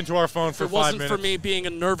just talk into our phone for If it 5 wasn't minutes. for me being a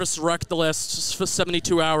nervous wreck the last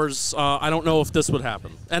 72 hours, I don't know if this would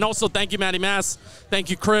happen. And also, thank you, Matty Mass. Thank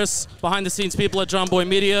you, Chris, behind-the-scenes people at John Boy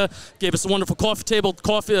Media. Gave us a wonderful coffee table,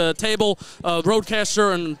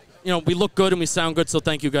 Roadcaster, and we look good and we sound good. So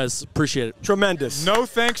thank you, guys. Appreciate it. Tremendous. No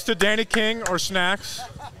thanks to Danny King or Snacks.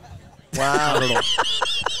 Wow.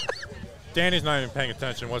 Danny's not even paying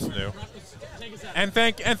attention. What's new? And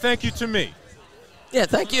thank you to me. Yeah,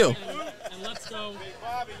 thank you. And let's go.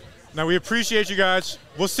 Now, we appreciate you guys.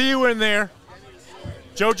 We'll see you in there.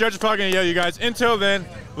 Joe Judge is probably going to yell at you guys. Until then,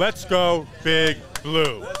 let's go Big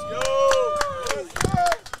Blue.